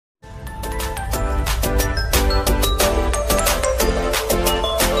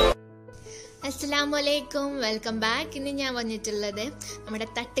Assalamualaikum, welcome back. ഇന്ന് ഞാൻ വന്നിട്ടുള്ളത് നമ്മുടെ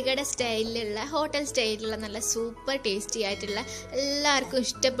തട്ടുകട സ്റ്റൈലിലുള്ള ഹോട്ടൽ സ്റ്റൈലിലുള്ള നല്ല സൂപ്പർ ടേസ്റ്റി ആയിട്ടുള്ള എല്ലാവർക്കും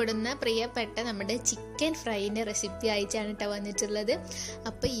ഇഷ്ടപ്പെടുന്ന പ്രിയപ്പെട്ട നമ്മുടെ ചിക്കൻ ഫ്രൈൻ്റെ റെസിപ്പി ആയിട്ടാണ് കേട്ടോ വന്നിട്ടുള്ളത്.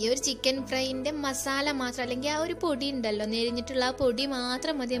 അപ്പോൾ ഈ ഒരു ചിക്കൻ ഫ്രൈൻ്റെ മസാല മാത്രം അല്ലെങ്കിൽ ആ ഒരു പൊടി ഉണ്ടല്ലോ, നെരിഞ്ഞിട്ടുള്ള ആ പൊടി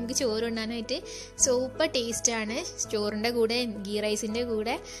മാത്രം മതി നമുക്ക് ചോറുണ്ണാനായിട്ട്. സൂപ്പർ ടേസ്റ്റാണ്. ചോറിൻ്റെ കൂടെ, ഗീ റൈസിൻ്റെ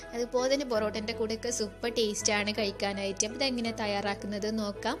കൂടെ, അതുപോലെ തന്നെ പൊറോട്ടൻ്റെ കൂടെയൊക്കെ സൂപ്പർ ടേസ്റ്റാണ് കഴിക്കാനായിട്ട്. അപ്പോൾ ഇതെങ്ങനെ തയ്യാറാക്കുന്നത്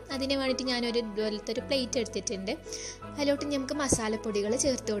നോക്കാം. അതിന് വേണ്ടിയിട്ട് ഞാനൊരു ഇതുപോലത്തെ ഒരു പ്ലേറ്റ് എടുത്തിട്ടുണ്ട്. അതിലോട്ട് നമുക്ക് മസാലപ്പൊടികൾ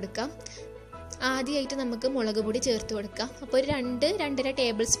ചേർത്ത് കൊടുക്കാം. ആദ്യമായിട്ട് നമുക്ക് മുളക് പൊടി ചേർത്ത് കൊടുക്കാം. അപ്പോൾ ഒരു 2-2.5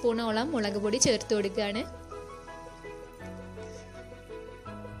 ടേബിൾ സ്പൂണോളം മുളക് പൊടി ചേർത്ത് കൊടുക്കുകയാണ്.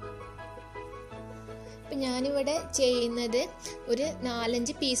 അപ്പം ഞാനിവിടെ ചെയ്യുന്നത് ഒരു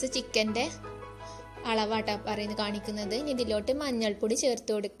 4-5 പീസ് ചിക്കൻ്റെ അളവാട്ടാ കാണിക്കുന്നത്. ഇനി ഇതിലോട്ട് മഞ്ഞൾപ്പൊടി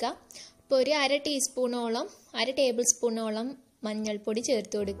ചേർത്ത് കൊടുക്കാം. അപ്പോൾ ഒരു 1 ടേബിൾ സ്പൂണോളം മഞ്ഞൾപ്പൊടി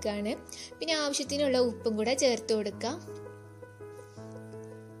ചേർത്ത് കൊടുക്കുകയാണ്. പിന്നെ ആവശ്യത്തിനുള്ള ഉപ്പും കൂടെ ചേർത്ത് കൊടുക്കാം.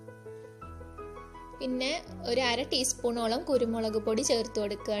 പിന്നെ ഒരു 1/2 ടീസ്പൂണോളം കുരുമുളക് പൊടി ചേർത്ത്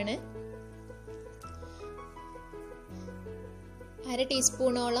കൊടുക്കുകയാണ്. 1/2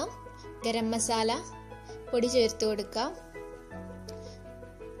 ടീസ്പൂണോളം ഗരം മസാല പൊടി ചേർത്ത് കൊടുക്കാം.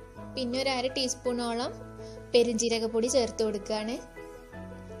 പിന്നെ ഒരു 1/2 ടീസ്പൂണോളം പെരുംജീരകപ്പൊടി ചേർത്ത് കൊടുക്കുകയാണ്.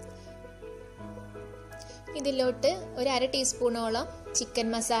 ഇതിലോട്ട് ഒരു 1/2 ടീസ്പൂണോളം ചിക്കൻ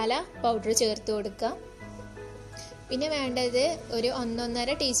മസാല പൗഡർ ചേർത്ത് കൊടുക്കാം. പിന്നെ വേണ്ടത് ഒരു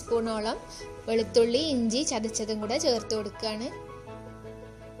 1-1.5 ടീസ്പൂണോളം വെളുത്തുള്ളി ഇഞ്ചി ചതച്ചതും കൂടെ ചേർത്ത് കൊടുക്കുകയാണ്.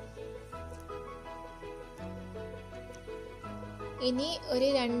 ഇനി ഒരു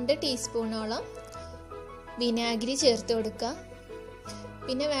 2 ടീസ്പൂണോളം വിനാഗിരി ചേർത്ത് കൊടുക്കാം.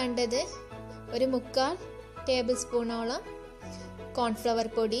 പിന്നെ വേണ്ടത് ഒരു 1/4 ടേബിൾ സ്പൂണോളം കോൺഫ്ലവർ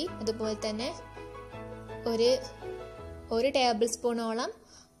പൊടി, അതുപോലെ തന്നെ ഒരു ടേബിൾ സ്പൂണോളം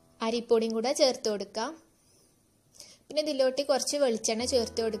അരിപ്പൊടിയും കൂടെ ചേർത്ത് കൊടുക്കാം. പിന്നെ ഇതിലോട്ട് കുറച്ച് വെളിച്ചെണ്ണ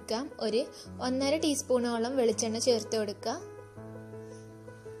ചേർത്ത് കൊടുക്കാം. ഒരു 1.5 ടീസ്പൂണോളം വെളിച്ചെണ്ണ ചേർത്ത് കൊടുക്കാം.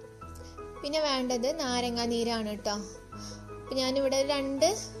 പിന്നെ വേണ്ടത് നാരങ്ങ നീരാണ് കേട്ടോ. അപ്പം ഞാനിവിടെ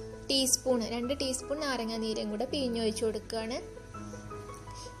 2 ടീസ്പൂൺ നാരങ്ങ നീരും കൂടെ പിഴിഞ്ഞൊഴിച്ച് കൊടുക്കുകയാണ്.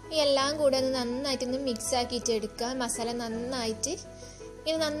 ഈ എല്ലാം കൂടെ ഒന്ന് നന്നായിട്ടൊന്ന് മിക്സ് ആക്കിയിട്ട് എടുക്കുക. മസാല നന്നായിട്ട്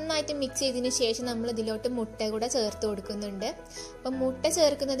മിക്സ് ചെയ്തതിന് ശേഷം നമ്മൾ ഇതിലോട്ട് മുട്ട കൂടെ ചേർത്ത് കൊടുക്കുന്നുണ്ട്. അപ്പം മുട്ട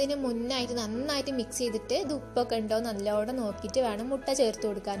ചേർക്കുന്നതിന് മുന്നായിട്ട് നന്നായിട്ട് മിക്സ് ചെയ്തിട്ട് ഇത് ഉപ്പൊക്കെ ഉണ്ടോ നല്ലോണം നോക്കിയിട്ട് വേണം മുട്ട ചേർത്ത്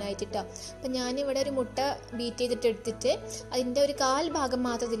കൊടുക്കാനായിട്ട് കേട്ടോ. അപ്പം ഞാനിവിടെ ഒരു മുട്ട ബീറ്റ് ചെയ്തിട്ട് എടുത്തിട്ട് അതിൻ്റെ ഒരു 1/4 ഭാഗം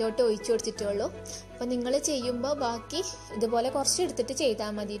മാത്രം ഇതിലോട്ട് ഒഴിച്ചു കൊടുത്തിട്ടുള്ളൂ. അപ്പം നിങ്ങൾ ചെയ്യുമ്പോൾ ബാക്കി ഇതുപോലെ കുറച്ച് എടുത്തിട്ട്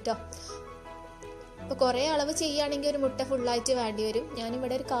ചെയ്താൽ മതി കേട്ടോ. അപ്പോൾ കുറേ അളവ് ചെയ്യുകയാണെങ്കിൽ ഒരു മുട്ട ഫുള്ളായിട്ട് വേണ്ടി വരും.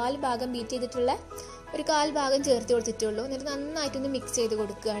 ഞാനിവിടെ ഒരു 1/4 ഭാഗം ബീറ്റ് ചെയ്തിട്ടുള്ള ഒരു 1/4 ഭാഗം ചേർത്ത് കൊടുത്തിട്ടുള്ളൂ. എന്നിട്ട് നന്നായിട്ടൊന്ന് മിക്സ് ചെയ്ത്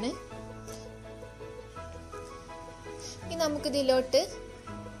കൊടുക്കുകയാണ്. ഇനി നമുക്കിതിലോട്ട്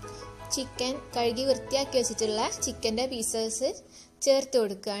ചിക്കൻ കഴുകി വൃത്തിയാക്കി വെച്ചിട്ടുള്ള ചിക്കൻ്റെ പീസസ് ചേർത്ത്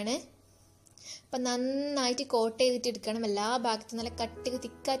കൊടുക്കുകയാണ്. അപ്പം നന്നായിട്ട് കോട്ട് ചെയ്തിട്ട് എടുക്കണം. എല്ലാ ഭാഗത്തും നല്ല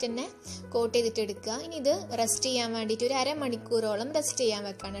തിക്കായിട്ട് തന്നെ കോട്ട് ചെയ്തിട്ട് എടുക്കുക. ഇനി ഇത് റെസ്റ്റ് ചെയ്യാൻ വേണ്ടിയിട്ട് ഒരു 1/2 മണിക്കൂറോളം റെസ്റ്റ് ചെയ്യാൻ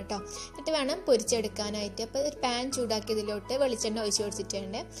വെക്കണം കേട്ടോ. എന്നിട്ട് വേണം പൊരിച്ചെടുക്കാനായിട്ട്. അപ്പോൾ ഒരു പാൻ ചൂടാക്കിയതിലോട്ട് വെളിച്ചെണ്ണ ഒഴിച്ച്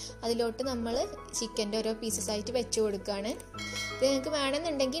കൊടുത്തിട്ടുണ്ട്. അതിലോട്ട് നമ്മൾ ചിക്കൻ്റെ ഓരോ പീസസ് ആയിട്ട് വെച്ച് കൊടുക്കുകയാണ്. ഇത് നിങ്ങൾക്ക്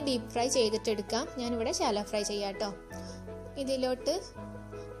വേണമെന്നുണ്ടെങ്കിൽ ഡീപ്പ് ഫ്രൈ ചെയ്തിട്ടെടുക്കാം. ഞാനിവിടെ ശാലോ ഫ്രൈ ചെയ്യാം കേട്ടോ. ഇതിലോട്ട്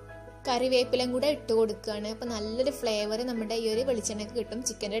കറിവേപ്പിലയും കൂടെ ഇട്ട് കൊടുക്കുകയാണ്. അപ്പോൾ നല്ലൊരു ഫ്ലേവർ നമ്മുടെ ഈ ഒരു വെളിച്ചെണ്ണയ്ക്ക് കിട്ടും.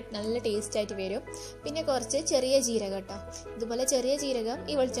 ചിക്കൻ്റെ നല്ല ടേസ്റ്റ് ആയിട്ട് വരും. പിന്നെ കുറച്ച് ചെറിയ ജീരകം കേട്ടോ. ഇതുപോലെ ചെറിയ ജീരകം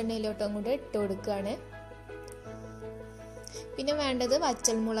ഈ വെളിച്ചെണ്ണയിലോട്ടും കൂടെ ഇട്ട് കൊടുക്കുകയാണ്. പിന്നെ വേണ്ടത്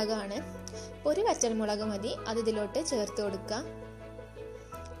വറ്റൽമുളകാണ്. ഒരു വറ്റൽമുളക് മതി, അത് ഇതിലോട്ട് ചേർത്ത് കൊടുക്കുക.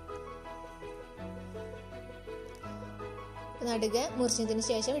 നടുകെ മുറിച്ചതിന്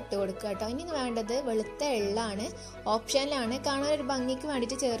ശേഷം ഇട്ട് കൊടുക്കുക കേട്ടോ. ഇനി വേണ്ടത് വെളുത്ത എള്ളാണ്. ഓപ്ഷനിലാണ്, കാണാൻ ഒരു ഭംഗിക്ക്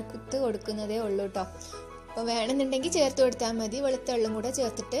വേണ്ടിയിട്ട് ചേർത്ത് കൊടുക്കുന്നതേ ഉള്ളൂ കേട്ടോ. അപ്പോൾ വേണമെന്നുണ്ടെങ്കിൽ ചേർത്ത് കൊടുത്താൽ മതി. വെളുത്ത എള്ളും കൂടെ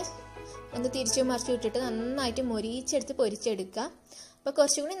ചേർത്തിട്ട് ഒന്ന് തിരിച്ചു മറിച്ചു ഇട്ടിട്ട് നന്നായിട്ട് മൊരിച്ചെടുത്ത് പൊരിച്ചെടുക്കുക. അപ്പോൾ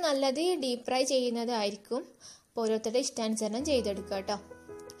കുറച്ചും കൂടി നല്ലത് ഡീപ്പ് ഫ്രൈ ചെയ്യുന്നതായിരിക്കും. അപ്പോൾ ഓരോരുത്തരുടെ ഇഷ്ടാനുസരണം ചെയ്തെടുക്കുക കേട്ടോ.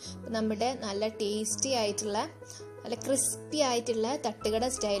 അപ്പോൾ നമ്മുടെ നല്ല ടേസ്റ്റി ആയിട്ടുള്ള നല്ല ക്രിസ്പി ആയിട്ടുള്ള തട്ടുകട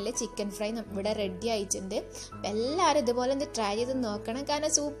സ്റ്റൈലിൽ ചിക്കൻ ഫ്രൈ ഇവിടെ റെഡി ആയിട്ടുണ്ട്. അപ്പം എല്ലാവരും ഇതുപോലെ ഒന്ന് ട്രൈ ചെയ്ത് നോക്കണം.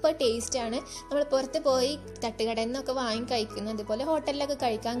 കാരണം സൂപ്പർ ടേസ്റ്റാണ്. നമ്മൾ പുറത്ത് പോയി തട്ടുകടയിൽ നിന്നൊക്കെ വാങ്ങി കഴിക്കുന്ന, അതുപോലെ ഹോട്ടലിലൊക്കെ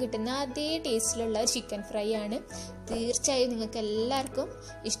കഴിക്കാൻ കിട്ടുന്ന അതേ ടേസ്റ്റിലുള്ള ചിക്കൻ ഫ്രൈ ആണ്. തീർച്ചയായും നിങ്ങൾക്ക് എല്ലാവർക്കും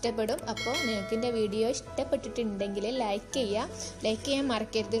ഇഷ്ടപ്പെടും. അപ്പോൾ നിങ്ങൾക്ക് എൻ്റെ വീഡിയോ ഇഷ്ടപ്പെട്ടിട്ടുണ്ടെങ്കിൽ ലൈക്ക് ചെയ്യാൻ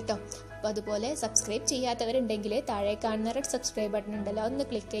മറക്കരുത് കേട്ടോ. അപ്പോൾ അതുപോലെ സബ്സ്ക്രൈബ് ചെയ്യാത്തവരുണ്ടെങ്കിൽ താഴെ കാണുന്ന റെഡ് സബ്സ്ക്രൈബ് ബട്ടൺ ഉണ്ടല്ലോ, ഒന്ന്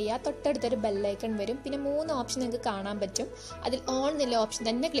ക്ലിക്ക് ചെയ്യുക. തൊട്ടടുത്തൊരു ബെല്ലൈക്കൺ വരും. പിന്നെ 3 ഓപ്ഷൻ നിങ്ങൾക്ക് കാണാൻ പറ്റും. അതിൽ ഓൺ എന്നുള്ള ഓപ്ഷൻ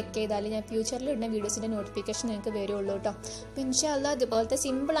തന്നെ ക്ലിക്ക് ചെയ്താൽ ഞാൻ ഫ്യൂച്ചറിൽ ഇടുന്ന വീഡിയോസിൻ്റെ നോട്ടിഫിക്കേഷൻ നിങ്ങൾക്ക് വരുള്ളൂ കേട്ടോ. അപ്പോൾ ഇൻഷാ അല്ലാഹ് അതുപോലത്തെ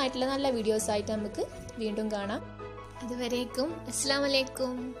സിമ്പിളായിട്ടുള്ള നല്ല വീഡിയോസായിട്ട് നമുക്ക് വീണ്ടും കാണാം. അതുവരേക്കും അസ്സലാമു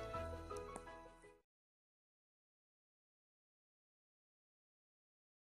അലൈക്കും.